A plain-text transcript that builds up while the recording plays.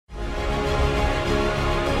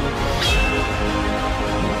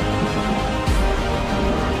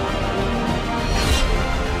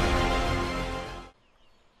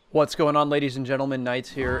What's going on, ladies and gentlemen? Knights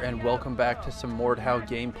here, and welcome back to some Mordhau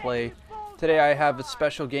gameplay. Today I have a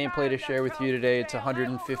special gameplay to share with you today. It's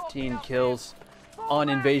 115 kills on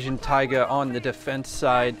Invasion Taiga on the defense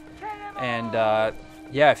side. And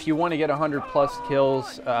yeah, if you want to get 100 plus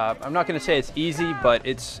kills, I'm not going to say it's easy, but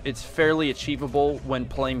it's fairly achievable when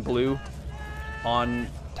playing blue on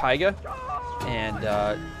Taiga. And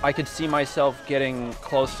I could see myself getting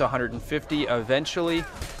close to 150 eventually.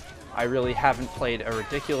 I really haven't played a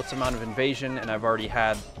ridiculous amount of Invasion, and I've already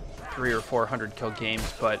had 300 or 400 kill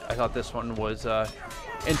games, but I thought this one was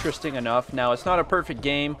interesting enough. Now, it's not a perfect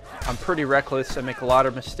game. I'm pretty reckless. I make a lot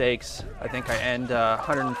of mistakes. I think I end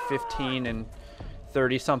 115 and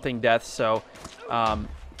 30-something deaths, so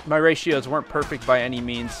my ratios weren't perfect by any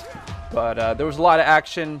means, but there was a lot of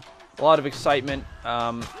action, a lot of excitement.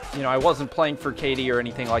 You know, I wasn't playing for KD or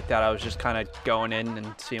anything like that. I was just kind of going in and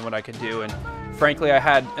seeing what I could do, and frankly, I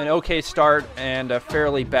had an okay start and a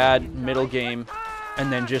fairly bad middle game,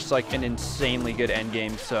 and then just like an insanely good end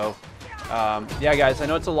game. So yeah, guys, I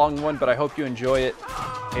know it's a long one, but I hope you enjoy it.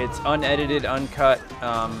 It's unedited, uncut.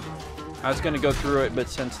 I was going to go through it, but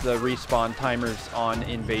since the respawn timers on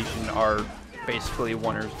Invasion are basically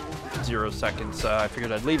 1 or 0 seconds, I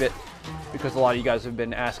figured I'd leave it, because a lot of you guys have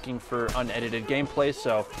been asking for unedited gameplay.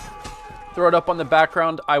 So throw it up on the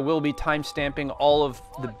background. I will be time-stamping all of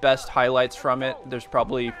the best highlights from it. There's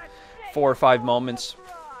probably 4 or 5 moments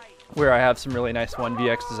where I have some really nice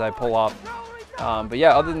 1vx's I pull off. But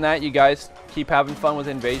yeah, other than that, you guys keep having fun with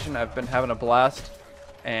Invasion. I've been having a blast.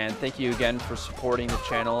 And thank you again for supporting the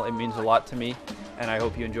channel. It means a lot to me. And I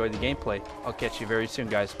hope you enjoy the gameplay. I'll catch you very soon,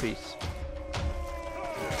 guys. Peace.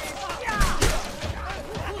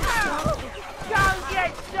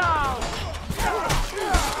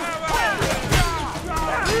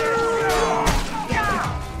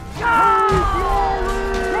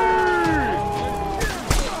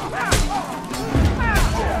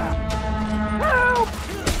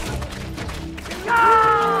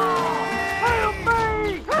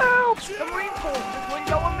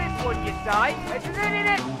 Isn't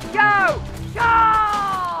it? Go!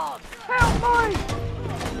 God! Help me!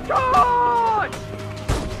 God!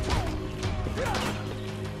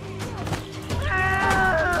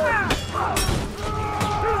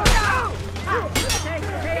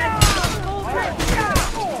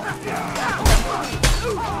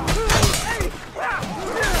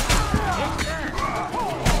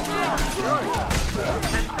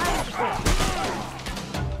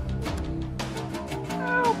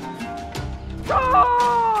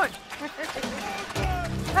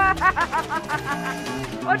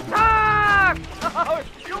 Attack! Oh,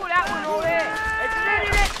 do that one all here.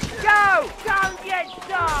 Isn't it? Go! Go get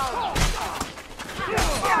some!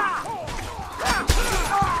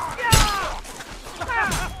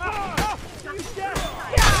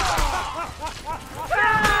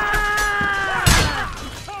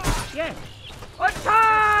 Yes!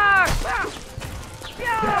 Attack!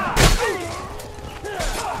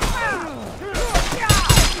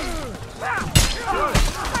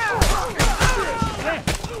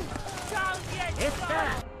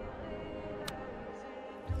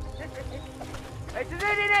 Isn't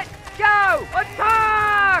it? Go!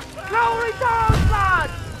 Attack! Glory down,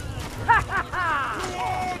 lads! Ha ha ha!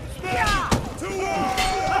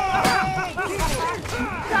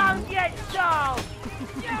 Don't get some!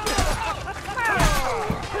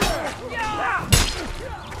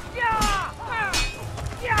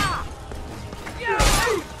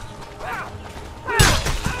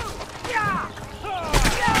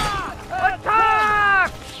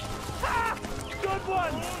 Attack! Good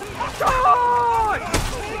one! God!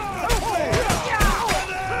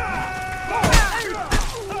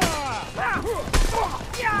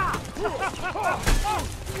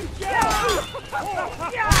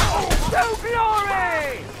 To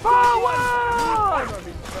glory! Forward!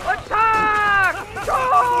 Attack!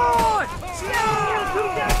 God!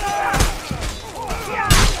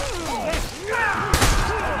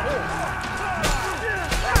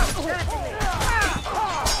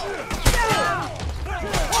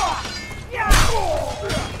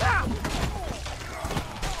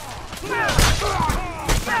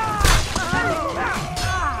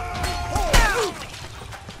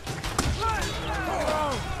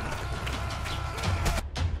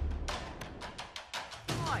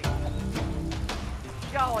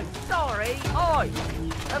 Oh, sorry.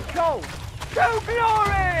 Of course. To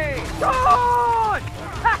glory! God!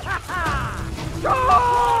 Ha ha ha!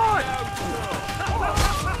 God!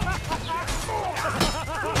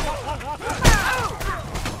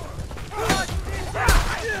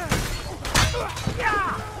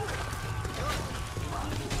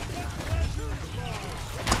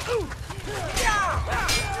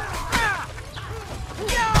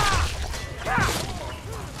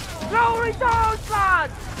 Glory zones,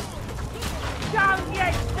 lads! Don't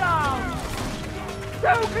get stung!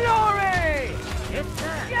 To glory! Yes,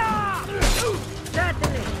 sir. Yeah!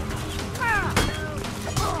 Certainly.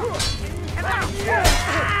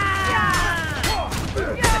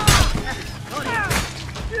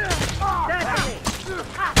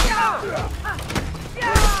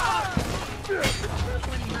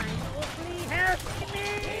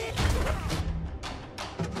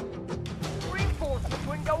 Reinforcements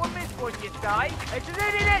wouldn't go amiss, would you say? Let's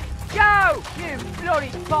go, you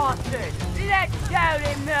bloody bastard! Let's show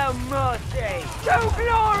him no mercy! To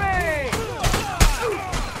glory!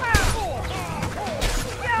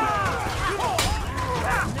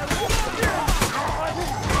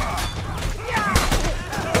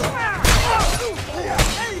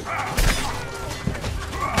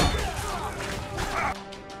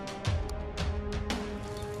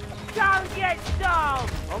 Don't get stung!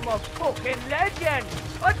 I'm a fucking legend!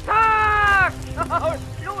 Attack! Oh,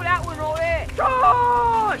 look at that one right there!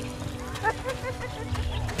 Charge!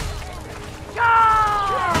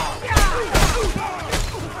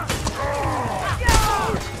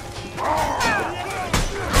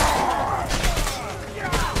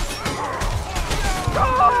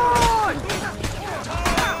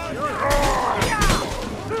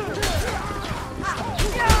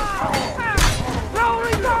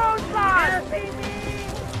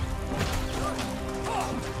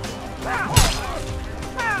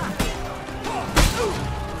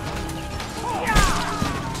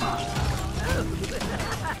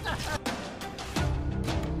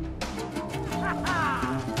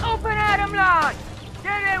 Open at him, lad!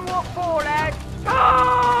 Get in what for, lad!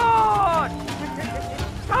 Charge!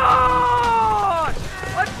 Charge!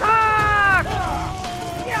 Attack!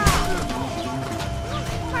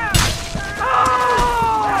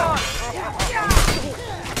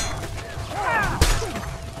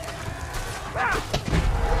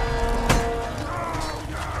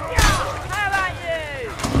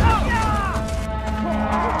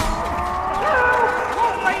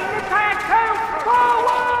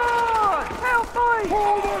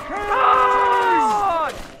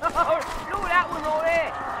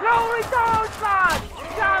 Glory zones, lads!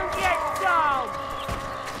 Don't get stung!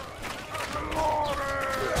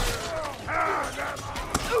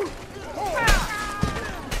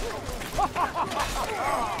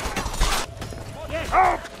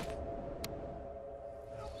 Help!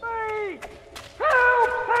 Me! Help!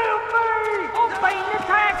 Help me! I'm being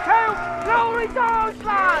attacked! Help! Glory zones,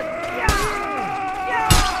 lads!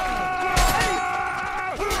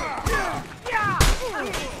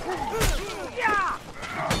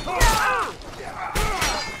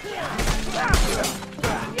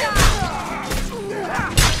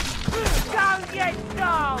 Don't get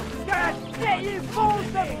stung! Gonna set you full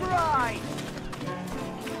surprise!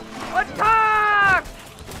 Attack!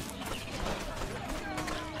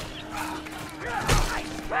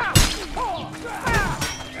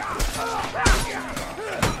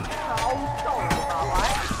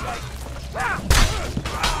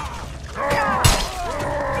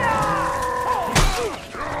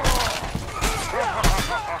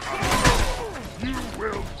 You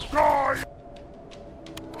will die!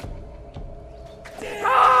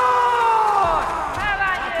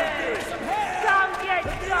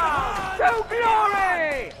 To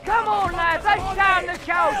glory! Come on, lads, let's down the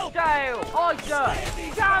cow stale! Aye, sir!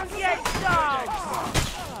 Don't get stung!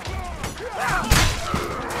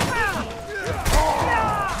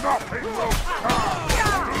 Nothing will stop!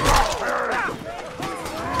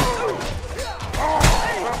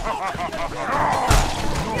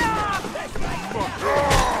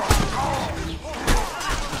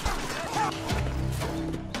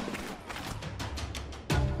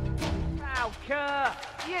 Valker!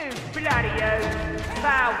 You bloody oaf!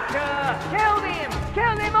 Valker! Kill him!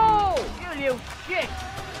 Kill them all! You little shit!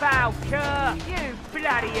 Valker! You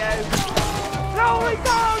bloody oaf! Glory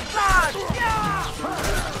goes, lads!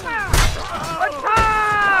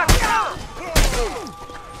 Attack!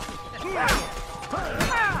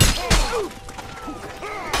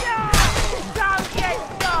 Don't get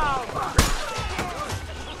stung!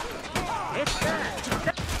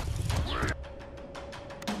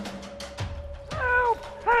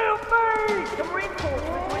 Help me! Some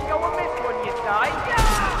reinforcements wouldn't go amiss, wouldn't you say?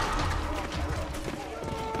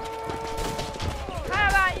 How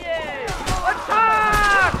about you?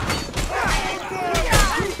 Attack!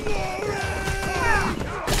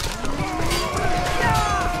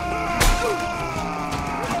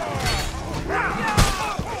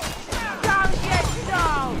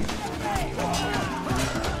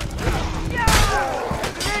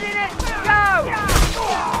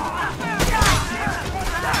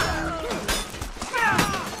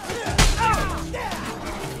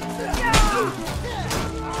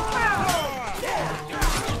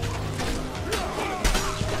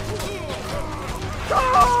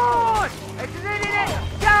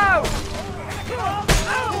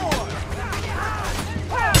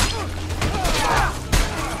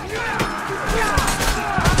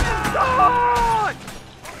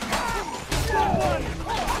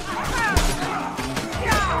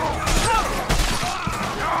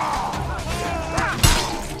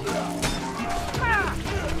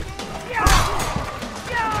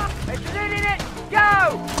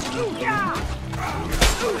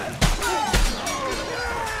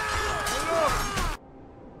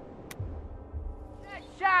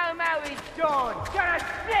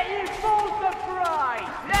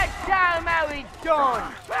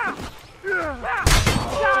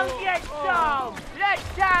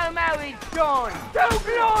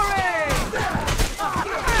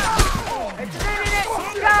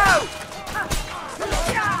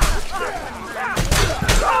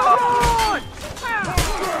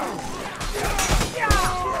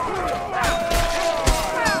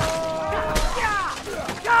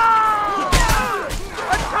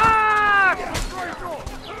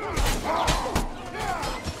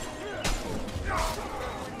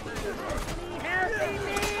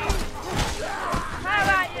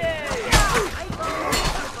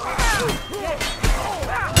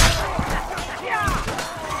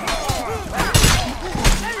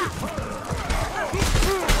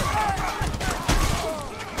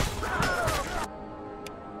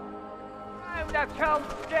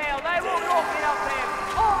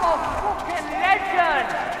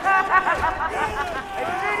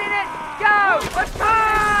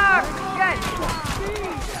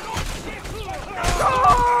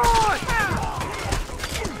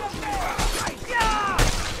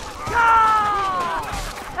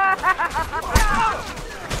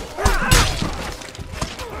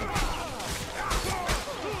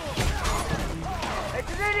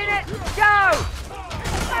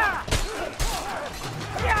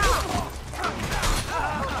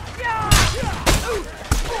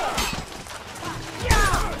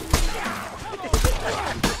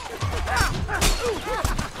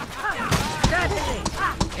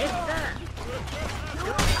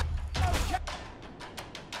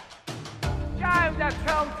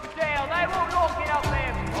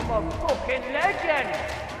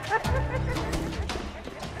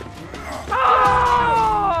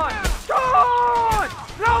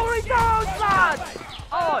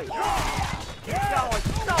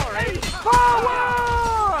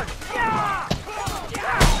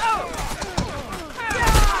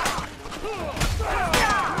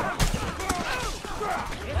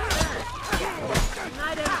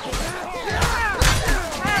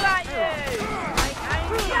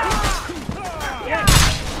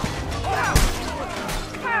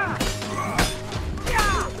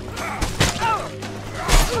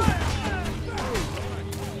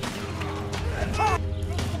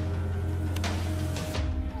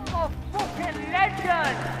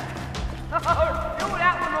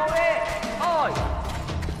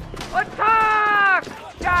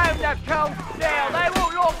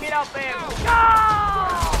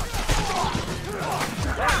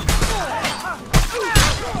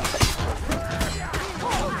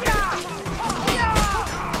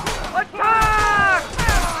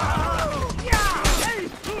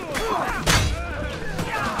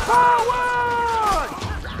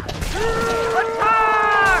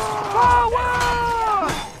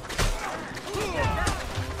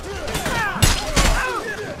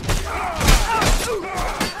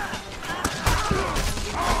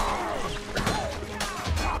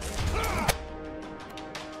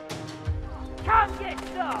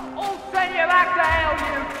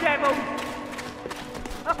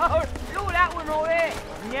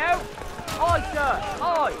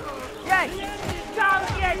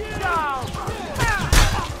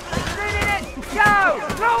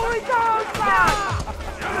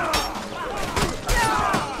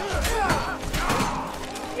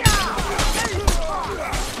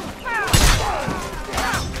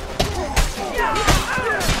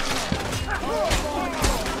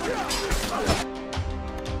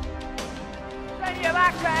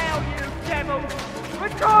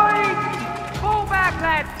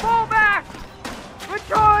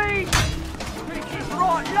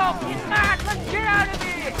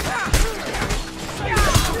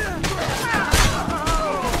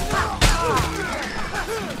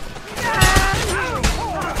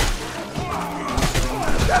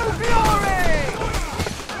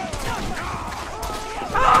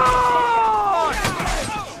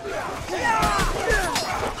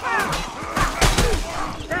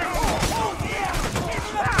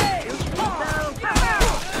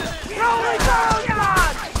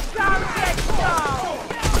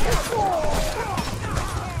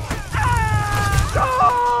 Go!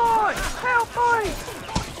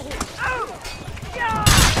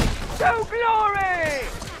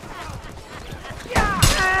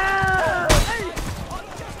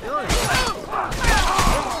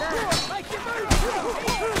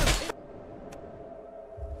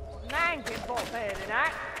 anything far better than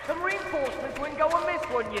that. Some reinforcements wouldn't go amiss,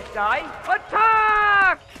 wouldn't you say?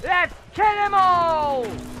 Attack! Let's kill them all!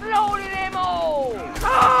 Slaughter them all!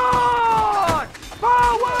 On!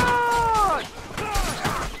 Forward!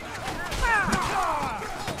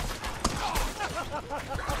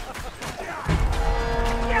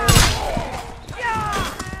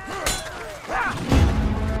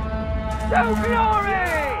 To glory!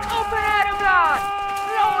 Open at them, lads!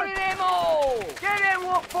 Slaughter them all! Get them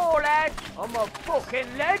what for, lads? I'm a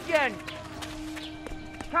fucking legend!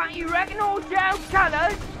 Can't you recognise your own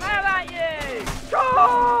colours? How about you?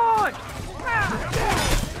 Charge!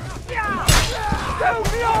 To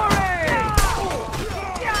glory!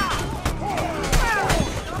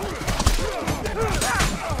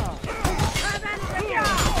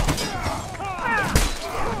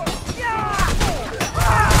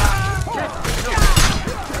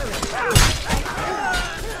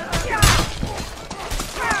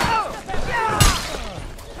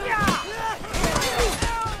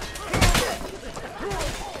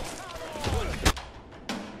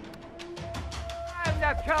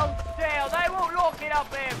 Cold steel, they won't lock it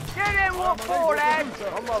up him. Get in what for, lads?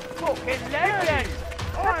 I'm a fucking legend.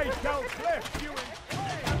 I shall bless you in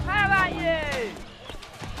How about you?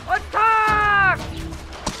 Attack!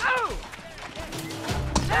 Oh!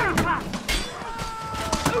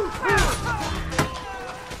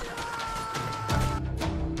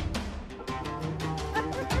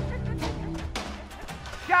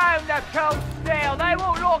 Show them the cold steel, they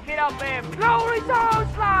won't lock it up him. Glory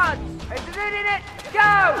zones, lads! Is it in it? Go!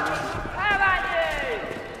 How about you?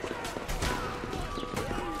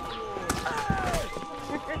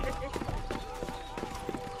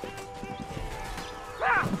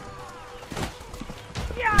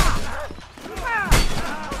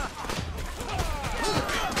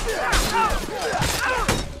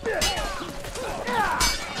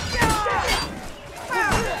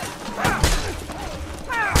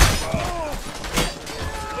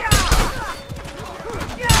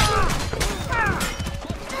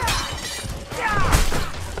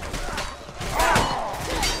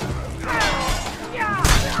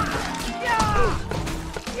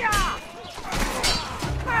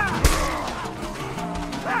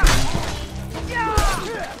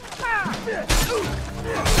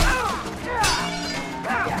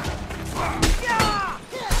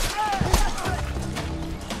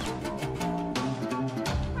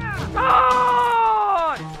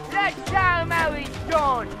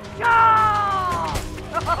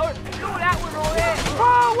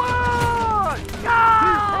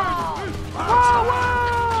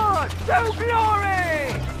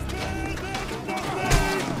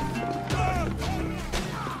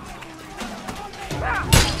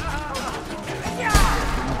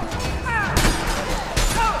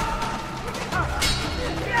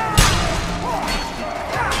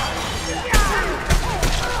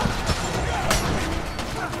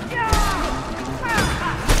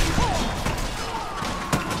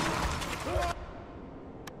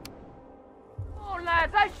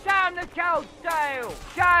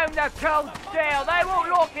 Show them the cold steel, they won't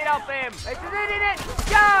lock it up him. Is it in it?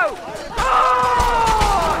 Go! Oh!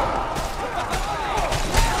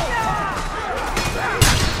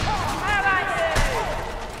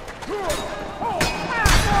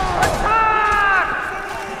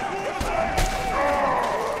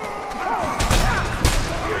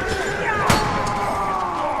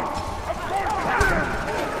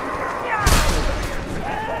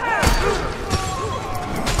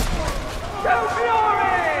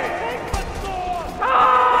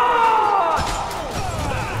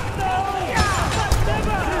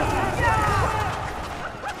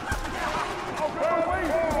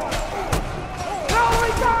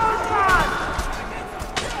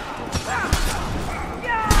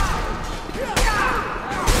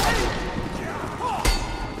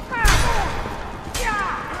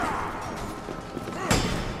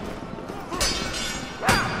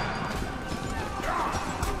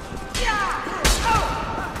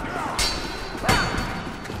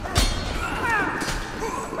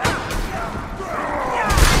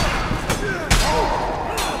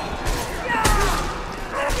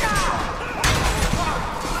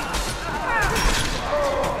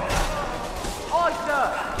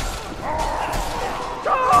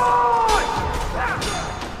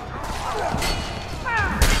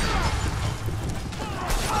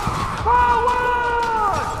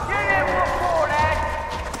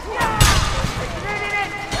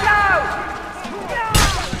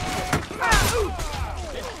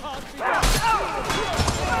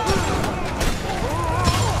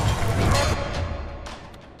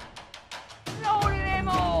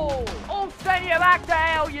 Back to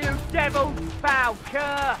hell, you devils!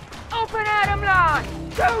 Voucher! Open at 'em, lads!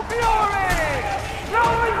 To glory!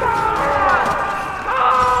 Glory God!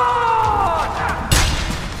 On!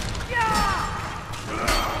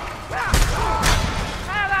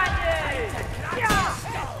 How about you?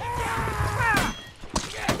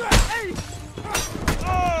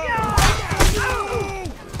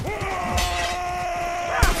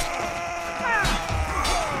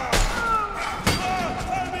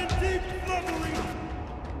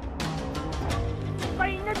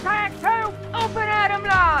 Fighting attack too! Open at 'em,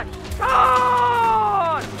 lads!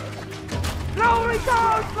 On! Glory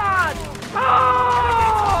goes, lads!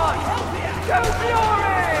 On! To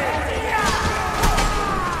glory!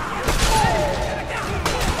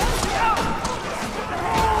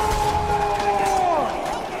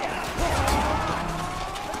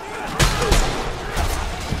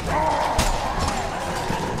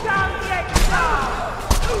 Don't get started!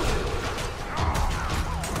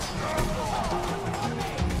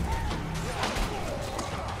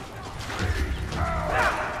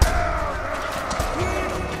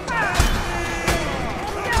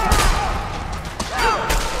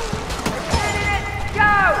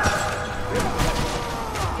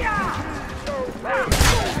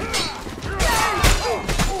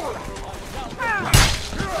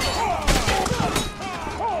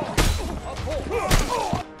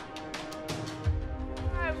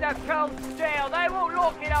 The cold steel, they won't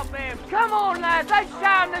lock it up there. Come on, lads, let's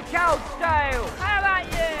sound the cold steel. How about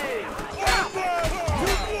you?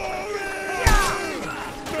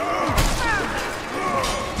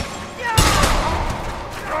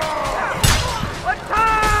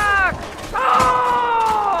 Attack! On!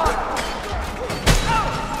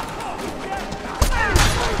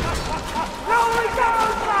 Glory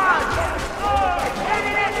goes, lads!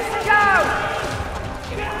 Go!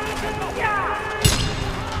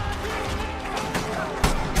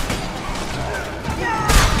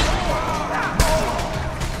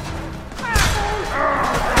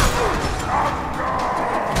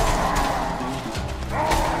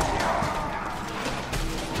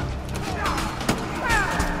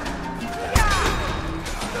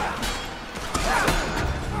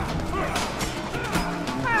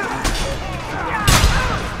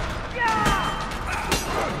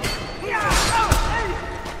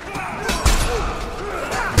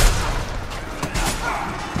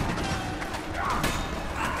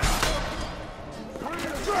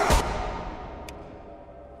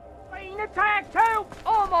 Attack too!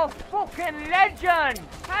 I'm a fucking legend!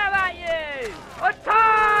 How about you?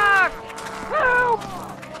 Attack! Help!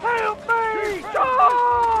 Help me!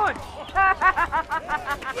 John!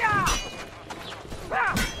 Yeah!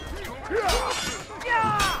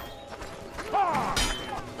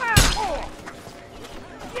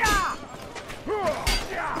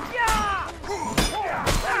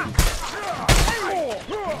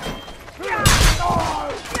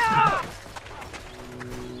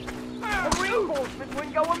 The reinforcements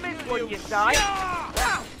wouldn't go amiss, would you say?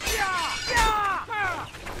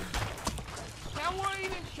 Now what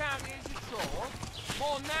even champions is sure?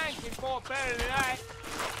 More than 94 better than that.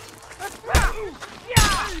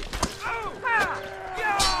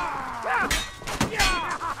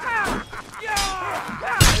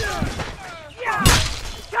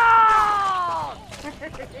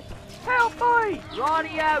 Help me!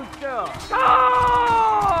 Radio, sir!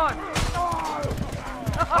 God!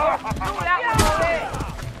 That was it!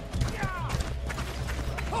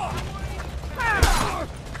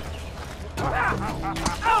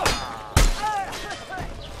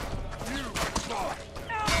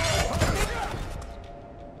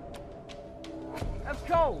 Of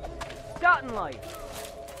course, certainly.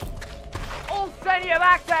 I'll send you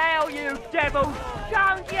back to hell, you devils!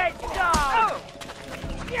 Don't get started!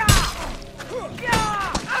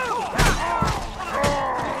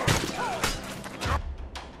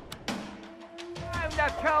 The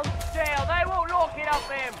cold steel, they won't lock it up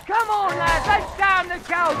him. Come on, lads, let's down the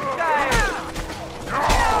cold steel.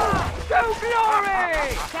 To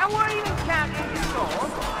glory! Now we're even counting the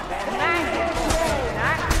scores. The man gets more than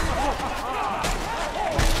that.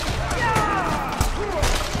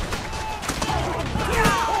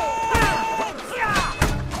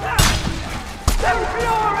 To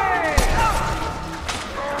glory!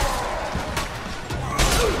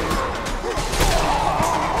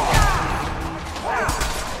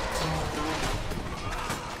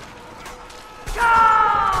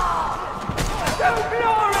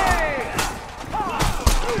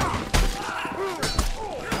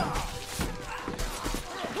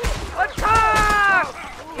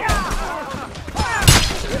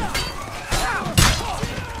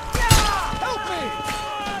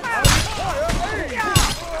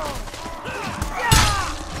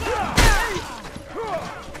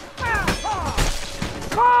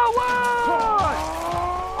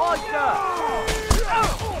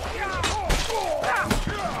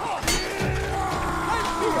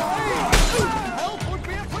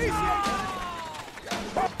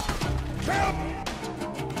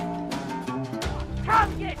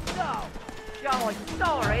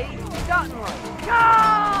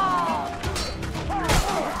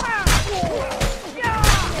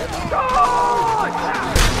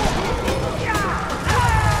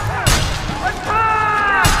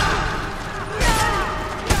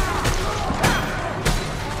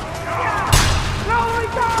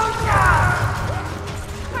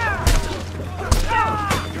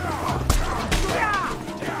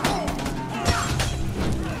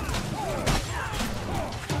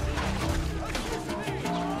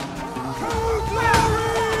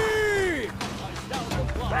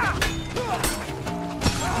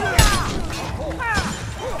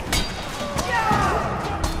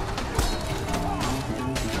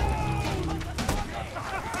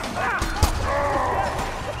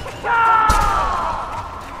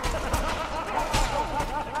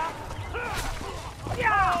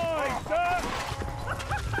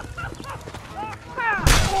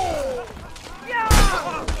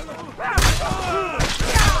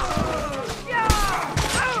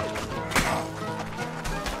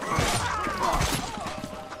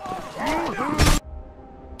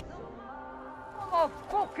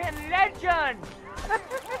 on!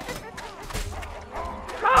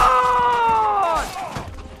 On!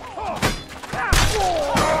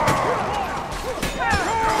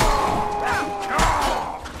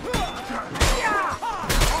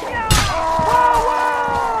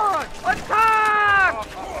 Forward! Attack!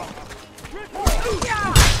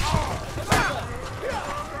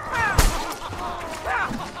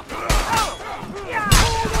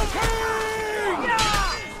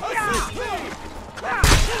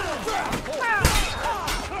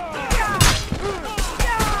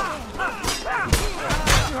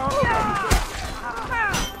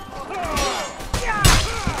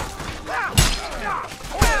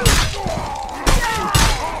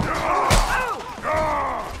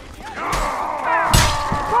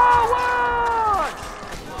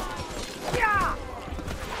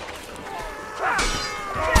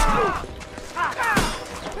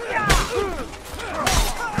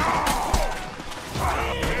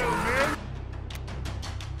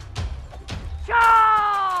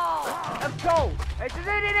 Of course, it's in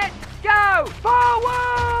it. Go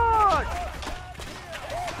forward!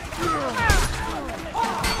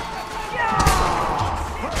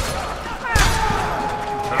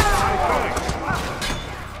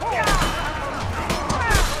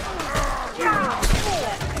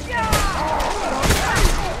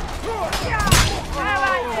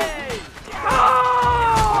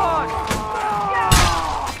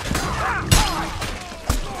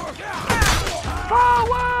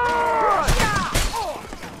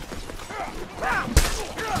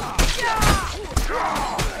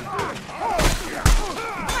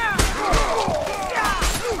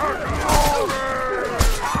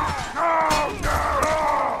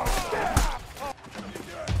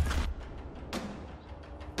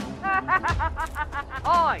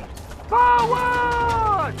 Aye!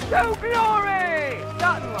 Forward! To glory!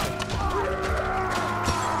 Dutton.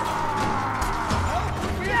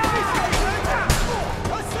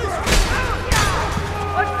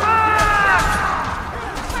 Attack!